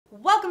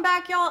Welcome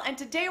back, y'all, and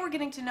today we're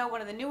getting to know one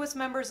of the newest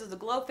members of the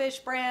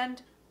GloFish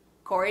brand,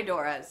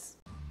 Corydoras.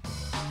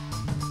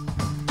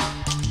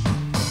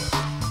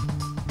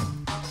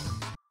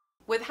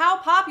 With how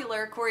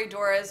popular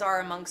Corydoras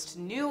are amongst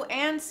new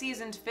and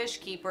seasoned fish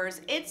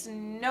keepers, it's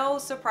no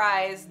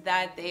surprise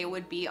that they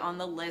would be on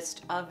the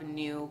list of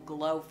new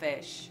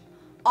GloFish.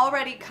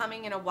 Already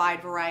coming in a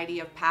wide variety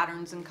of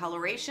patterns and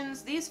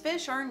colorations, these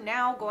fish are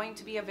now going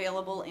to be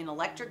available in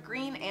electric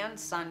green and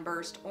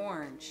sunburst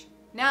orange.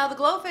 Now, the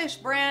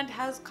GloFish brand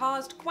has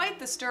caused quite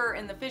the stir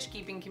in the fish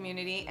keeping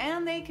community,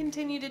 and they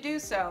continue to do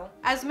so,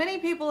 as many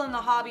people in the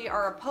hobby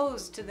are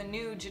opposed to the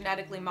new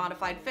genetically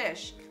modified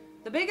fish.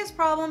 The biggest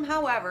problem,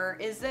 however,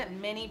 is that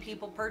many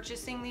people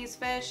purchasing these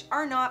fish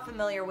are not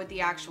familiar with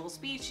the actual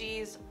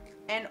species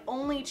and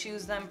only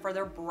choose them for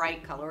their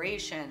bright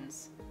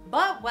colorations.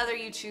 But whether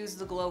you choose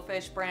the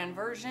GloFish brand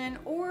version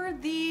or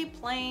the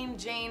plain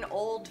Jane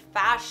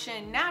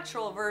old-fashioned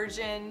natural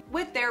version,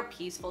 with their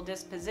peaceful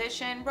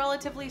disposition,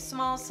 relatively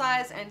small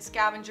size, and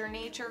scavenger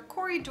nature,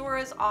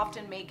 Corydoras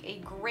often make a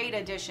great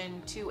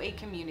addition to a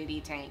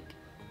community tank.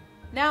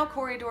 Now,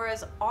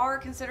 Corydoras are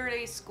considered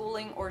a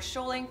schooling or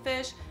shoaling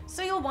fish,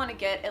 so you'll want to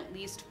get at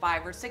least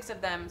 5 or 6 of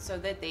them so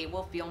that they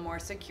will feel more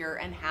secure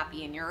and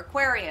happy in your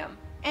aquarium.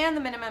 And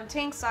the minimum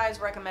tank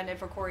size recommended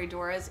for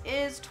Corydoras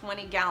is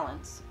 20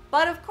 gallons.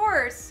 But of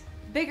course,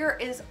 bigger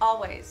is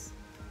always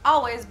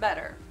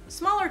better.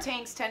 Smaller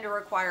tanks tend to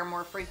require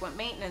more frequent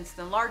maintenance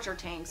than larger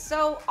tanks,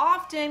 so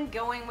often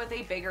going with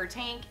a bigger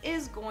tank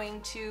is going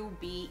to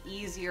be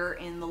easier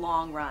in the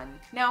long run.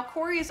 Now,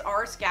 Corys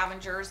are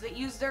scavengers that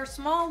use their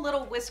small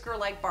little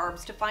whisker-like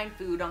barbs to find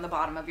food on the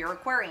bottom of your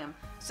aquarium.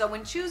 So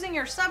when choosing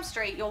your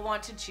substrate, you'll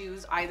want to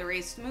choose either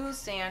a smooth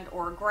sand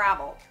or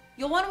gravel.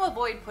 You'll want to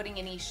avoid putting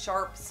any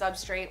sharp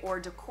substrate or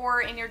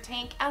decor in your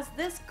tank, as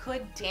this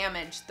could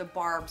damage the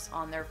barbs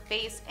on their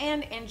face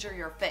and injure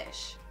your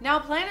fish. Now,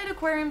 planted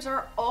aquariums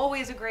are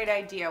always a great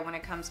idea when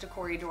it comes to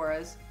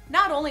Corydoras.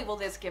 Not only will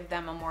this give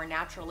them a more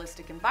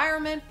naturalistic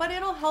environment, but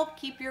it'll help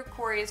keep your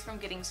Corys from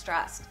getting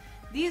stressed.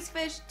 These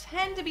fish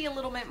tend to be a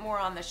little bit more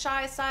on the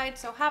shy side,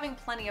 so having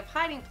plenty of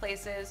hiding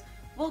places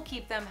will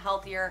keep them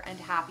healthier and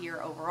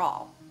happier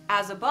overall.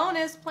 As a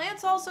bonus,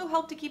 plants also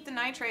help to keep the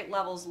nitrate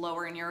levels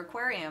lower in your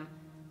aquarium,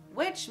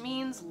 which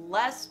means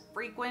less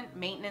frequent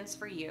maintenance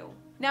for you.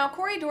 Now,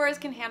 Corydoras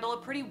can handle a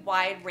pretty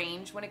wide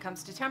range when it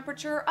comes to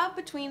temperature. Of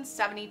between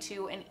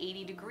 72 and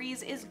 80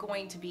 degrees is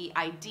going to be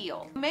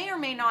ideal. You may or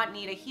may not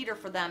need a heater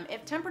for them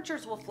if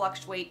temperatures will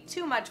fluctuate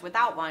too much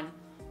without one,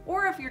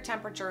 or if your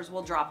temperatures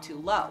will drop too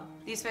low.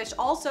 These fish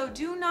also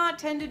do not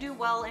tend to do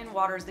well in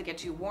waters that get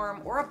too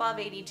warm or above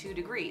 82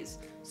 degrees,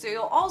 so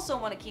you'll also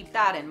want to keep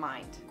that in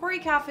mind. Cory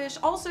catfish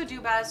also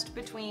do best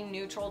between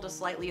neutral to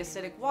slightly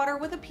acidic water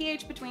with a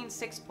pH between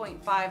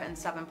 6.5 and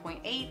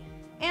 7.8,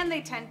 and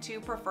they tend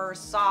to prefer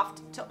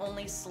soft to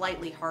only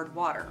slightly hard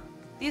water.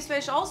 These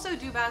fish also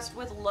do best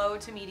with low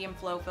to medium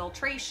flow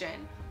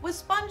filtration, with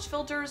sponge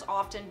filters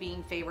often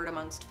being favored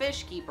amongst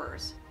fish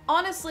keepers.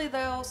 Honestly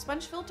though,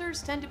 sponge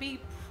filters tend to be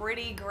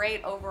pretty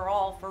great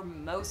overall for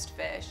most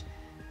fish.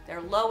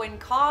 They're low in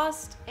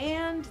cost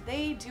and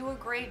they do a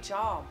great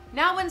job.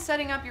 Now, when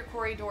setting up your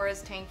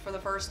Corydoras tank for the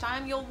first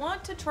time, you'll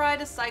want to try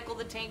to cycle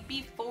the tank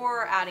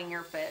before adding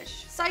your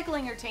fish.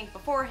 Cycling your tank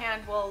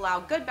beforehand will allow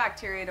good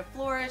bacteria to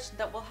flourish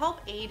that will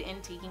help aid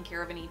in taking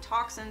care of any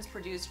toxins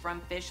produced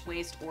from fish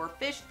waste or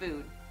fish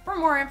food. For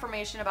more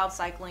information about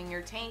cycling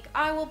your tank,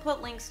 I will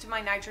put links to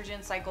my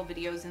nitrogen cycle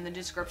videos in the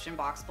description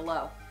box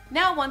below.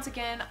 Now, once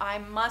again, I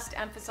must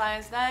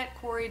emphasize that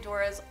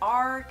Corydoras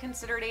are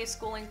considered a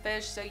schooling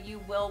fish, so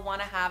you will want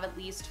to have at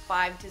least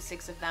 5 to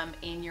 6 of them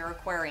in your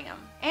aquarium.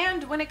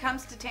 And when it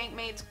comes to tank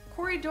mates,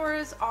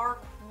 Corydoras are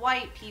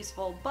quite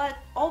peaceful, but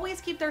always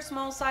keep their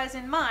small size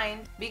in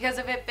mind, because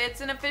if it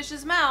fits in a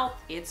fish's mouth,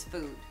 it's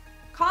food.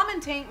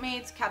 Common tank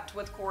mates kept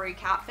with Cory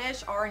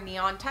catfish are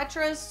neon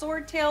tetras,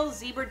 swordtails,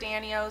 zebra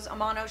danios,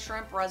 amano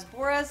shrimp,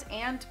 rasboras,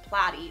 and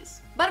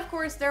platies. But of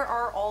course, there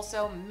are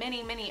also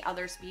many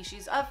other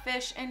species of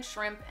fish and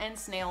shrimp and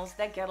snails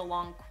that get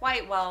along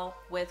quite well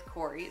with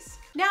Corys.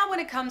 Now,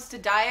 when it comes to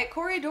diet,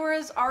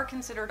 Corydoras are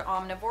considered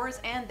omnivores,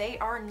 and they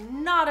are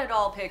not at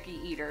all picky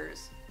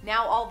eaters.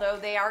 Now, although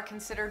they are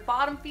considered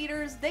bottom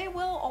feeders, they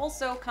will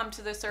also come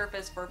to the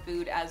surface for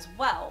food as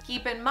well.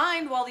 Keep in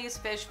mind, while these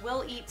fish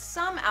will eat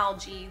some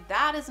algae,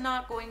 that is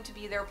not going to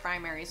be their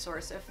primary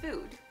source of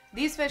food.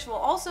 These fish will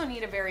also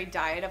need a varied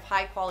diet of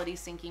high-quality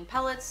sinking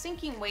pellets,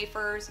 sinking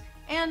wafers,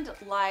 and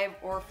live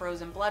or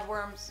frozen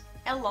bloodworms,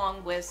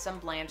 along with some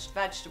blanched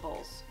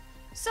vegetables.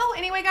 So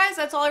anyway, guys,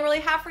 that's all I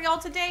really have for y'all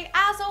today.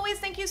 As always,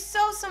 thank you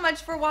so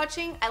much for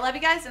watching. I love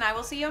you guys, and I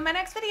will see you in my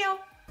next video.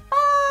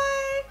 Bye!